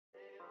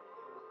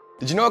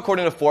Did you know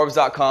according to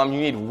Forbes.com,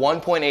 you need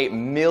 $1.8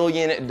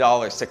 million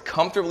to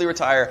comfortably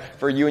retire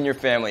for you and your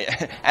family?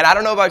 And I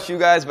don't know about you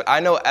guys, but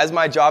I know as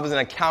my job as an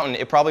accountant,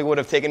 it probably would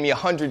have taken me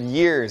 100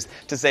 years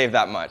to save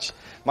that much.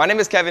 My name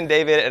is Kevin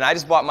David, and I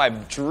just bought my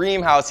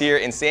dream house here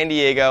in San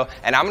Diego,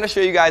 and I'm going to show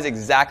you guys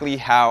exactly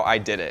how I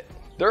did it.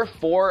 There are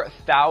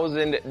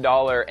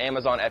 $4,000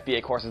 Amazon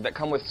FBA courses that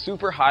come with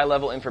super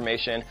high-level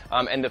information,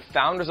 and the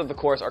founders of the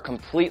course are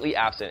completely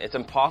absent. It's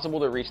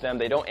impossible to reach them.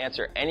 They don't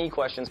answer any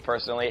questions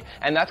personally,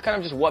 and that's kind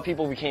of just what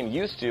people became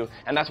used to,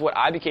 and that's what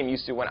I became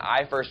used to when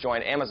I first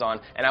joined Amazon,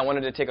 and I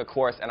wanted to take a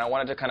course, and I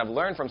wanted to kind of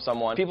learn from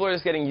someone. People are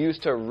just getting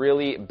used to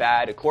really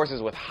bad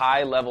courses with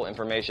high-level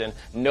information.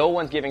 No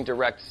one's giving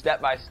direct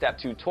step-by-step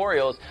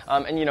tutorials,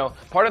 and you know,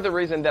 part of the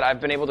reason that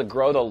I've been able to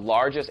grow the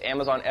largest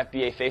Amazon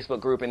FBA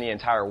Facebook group in the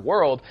entire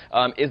world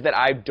is that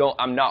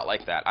I'm not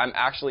like that. I'm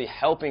actually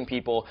helping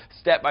people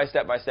step by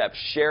step,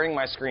 sharing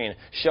my screen,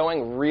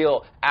 showing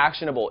real,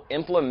 actionable,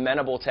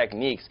 implementable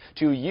techniques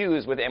to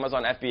use with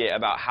Amazon FBA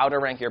about how to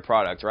rank your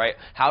product, right?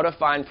 How to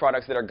find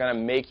products that are going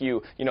to make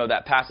you,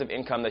 that passive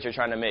income that you're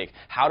trying to make.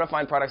 How to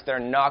find products that are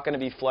not going to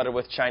be flooded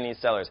with Chinese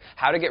sellers.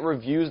 How to get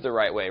reviews the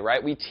right way,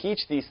 right? We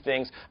teach these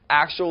things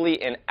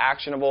actually in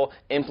actionable,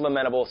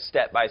 implementable,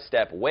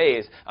 step-by-step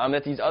ways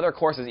that these other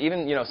courses,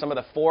 even, some of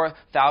the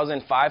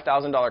 $4,000,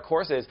 $5,000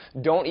 courses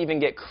don't even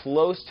get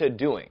close to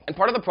doing. And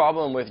part of the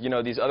problem with,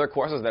 these other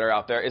courses that are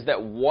out there is that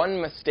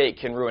one mistake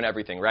can ruin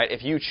everything, right?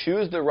 If you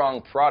choose the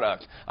wrong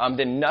product,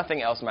 then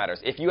nothing else matters.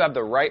 If you have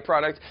the right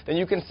product, then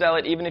you can sell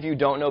it even if you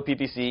don't know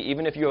PPC,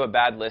 even if you have a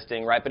bad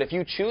listing, right? But if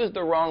you choose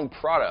the wrong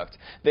product,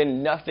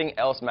 then nothing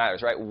else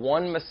matters, right?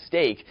 One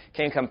mistake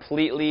can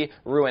completely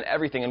ruin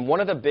everything. And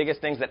one of the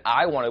biggest things that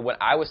I wanted when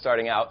I was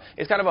starting out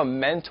is kind of a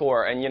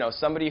mentor and,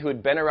 somebody who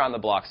had been around the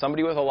block,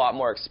 somebody with a lot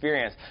more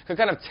experience could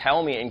kind of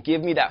tell me and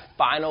give me that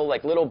final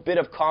little bit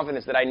of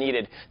confidence that I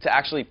needed to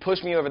actually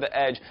push me over the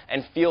edge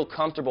and feel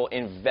comfortable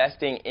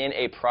investing in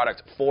a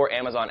product for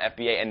Amazon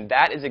FBA. And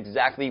that is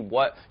exactly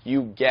what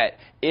you get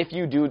if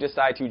you do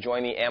decide to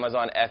join the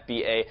Amazon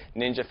FBA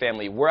Ninja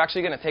family. We're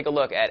actually going to take a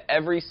look at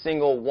every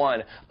single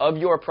one of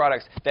your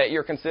products that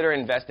you're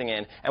considering investing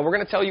in, and we're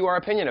going to tell you our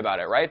opinion about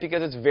it, right?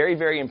 Because it's very,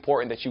 very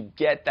important that you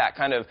get that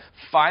kind of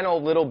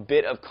final little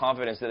bit of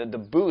confidence,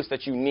 the boost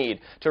that you need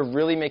to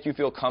really make you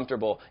feel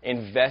comfortable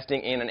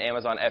investing in an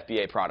Amazon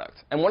FBA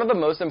product. And one of the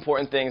most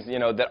important things,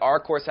 that our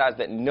course has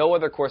that no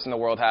other course in the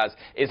world has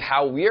is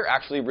how we're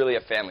actually really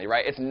a family,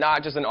 right? It's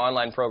not just an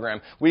online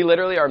program. We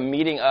literally are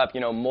meeting up,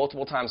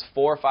 multiple times,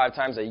 4 or 5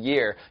 times a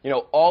year,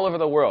 all over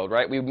the world,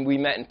 right? We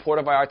met in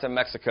Puerto Vallarta,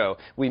 Mexico.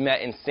 We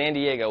met in San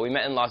Diego. We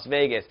met in Las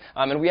Vegas.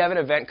 And we have an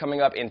event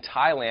coming up in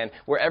Thailand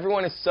where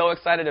everyone is so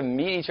excited to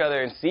meet each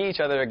other and see each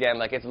other again.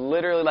 Like, it's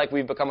literally like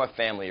we've become a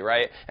family,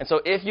 right? And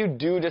so if you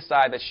do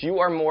decide that you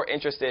are more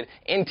interested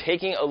in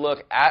taking a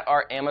look at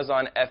our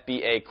Amazon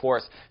FBA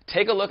course,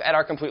 take a look at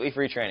our completely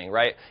free training,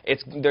 right?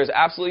 There's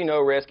absolutely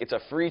no risk. It's a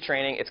free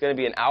training. It's going to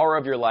be an hour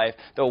of your life.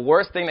 The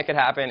worst thing that could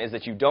happen is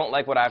that you don't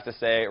like what I have to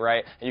say,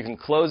 right? And you can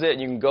close it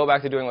and you can go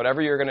back to doing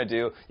whatever you're going to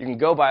do. You can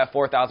go buy a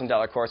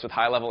 $4,000 course with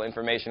high-level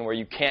information where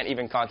you can't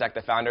even contact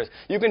the founders.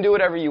 You can do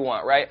whatever you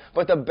want, right?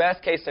 But the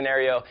best case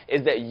scenario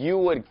is that you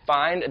would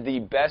find the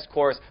best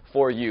course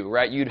for you,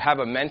 right? You'd have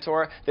a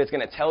mentor that's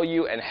going to tell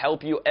you and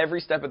help you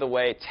every step of the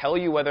way, tell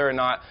you whether or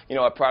not,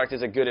 a product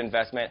is a good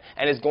investment,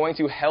 and is going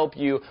to help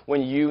you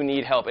when you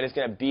need help, and it's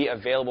going to be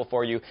available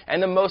for you.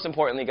 And then most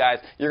importantly, guys,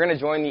 you're going to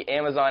join the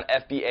Amazon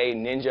FBA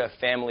Ninja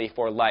family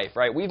for life,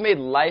 right? We've made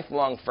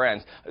lifelong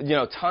friends,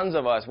 tons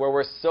of us, where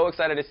we're so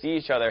excited to see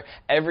each other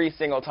every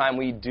single time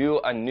we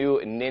do a new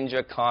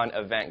NinjaCon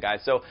event, guys.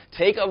 So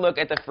take a look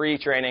at the free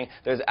training.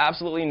 There's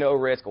absolutely no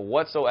risk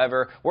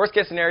whatsoever. Worst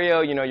case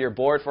scenario, you're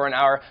bored for an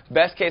hour.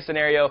 Best case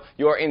scenario,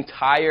 your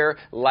entire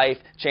life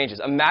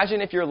changes. Imagine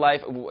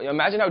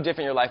how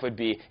different your life would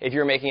be if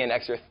you're making an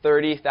extra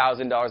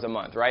 $30,000 a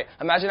month, right?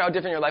 Imagine how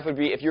different your life would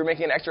be if you were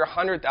making an extra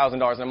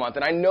 $100,000 a month.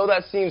 And I know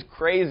that seems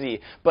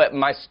crazy, but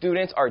my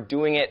students are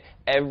doing it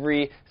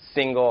every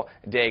single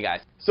day, guys.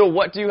 So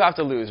what do you have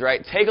to lose,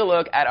 right? Take a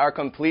look at our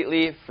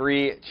completely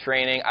free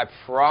training. I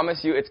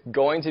promise you it's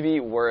going to be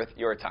worth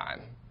your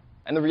time.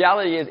 And the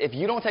reality is, if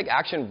you don't take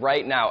action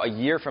right now, a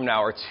year from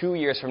now, or 2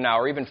 years from now,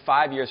 or even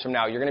 5 years from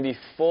now, you're going to be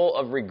full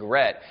of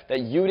regret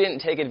that you didn't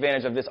take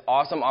advantage of this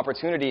awesome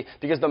opportunity,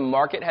 because the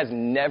market has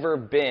never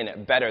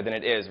been better than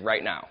it is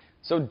right now.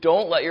 So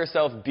don't let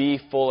yourself be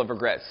full of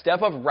regret.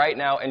 Step up right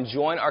now and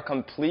join our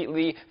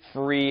completely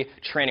free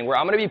training, where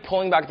I'm going to be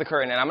pulling back the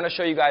curtain and I'm going to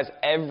show you guys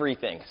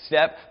everything,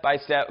 step by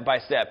step by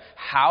step,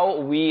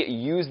 how we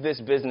use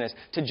this business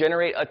to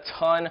generate a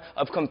ton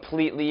of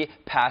completely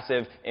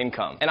passive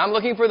income. And I'm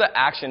looking for the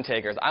action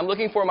takers. I'm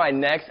looking for my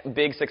next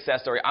big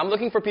success story. I'm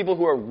looking for people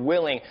who are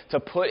willing to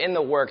put in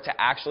the work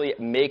to actually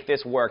make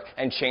this work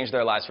and change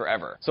their lives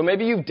forever. So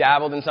maybe you've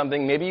dabbled in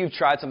something, maybe you've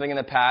tried something in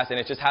the past and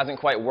it just hasn't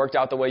quite worked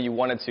out the way you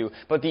wanted to.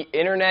 but the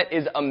internet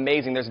is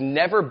amazing. There's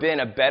never been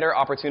a better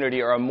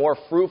opportunity or a more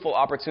fruitful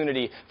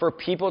opportunity for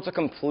people to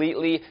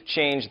completely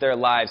change their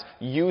lives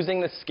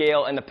using the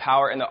scale and the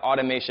power and the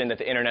automation that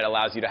the internet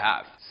allows you to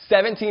have.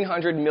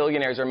 1,700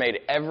 millionaires are made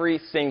every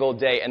single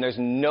day, and there's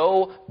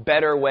no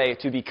better way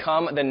to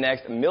become the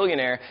next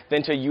millionaire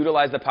than to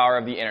utilize the power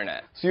of the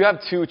internet. So you have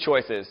two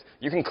choices.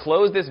 You can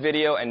close this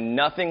video and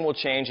nothing will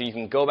change and you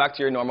can go back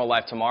to your normal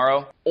life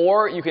tomorrow,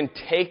 or you can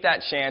take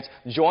that chance,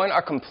 join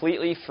our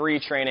completely free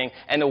training,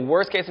 and the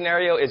worst case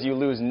scenario is you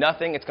lose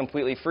nothing, it's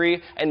completely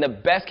free, and the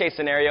best case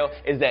scenario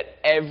is that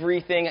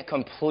everything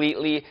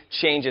completely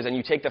changes and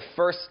you take the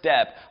first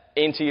step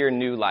into your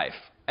new life.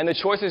 And the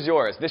choice is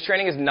yours. This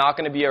training is not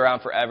going to be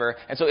around forever.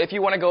 And so if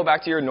you want to go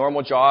back to your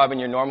normal job and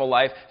your normal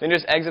life, then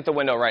just exit the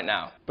window right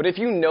now. But if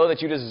you know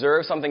that you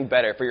deserve something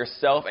better for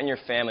yourself and your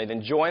family,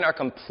 then join our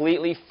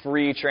completely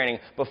free training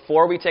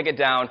before we take it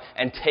down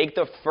and take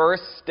the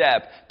first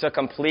step to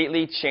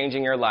completely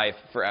changing your life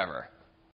forever.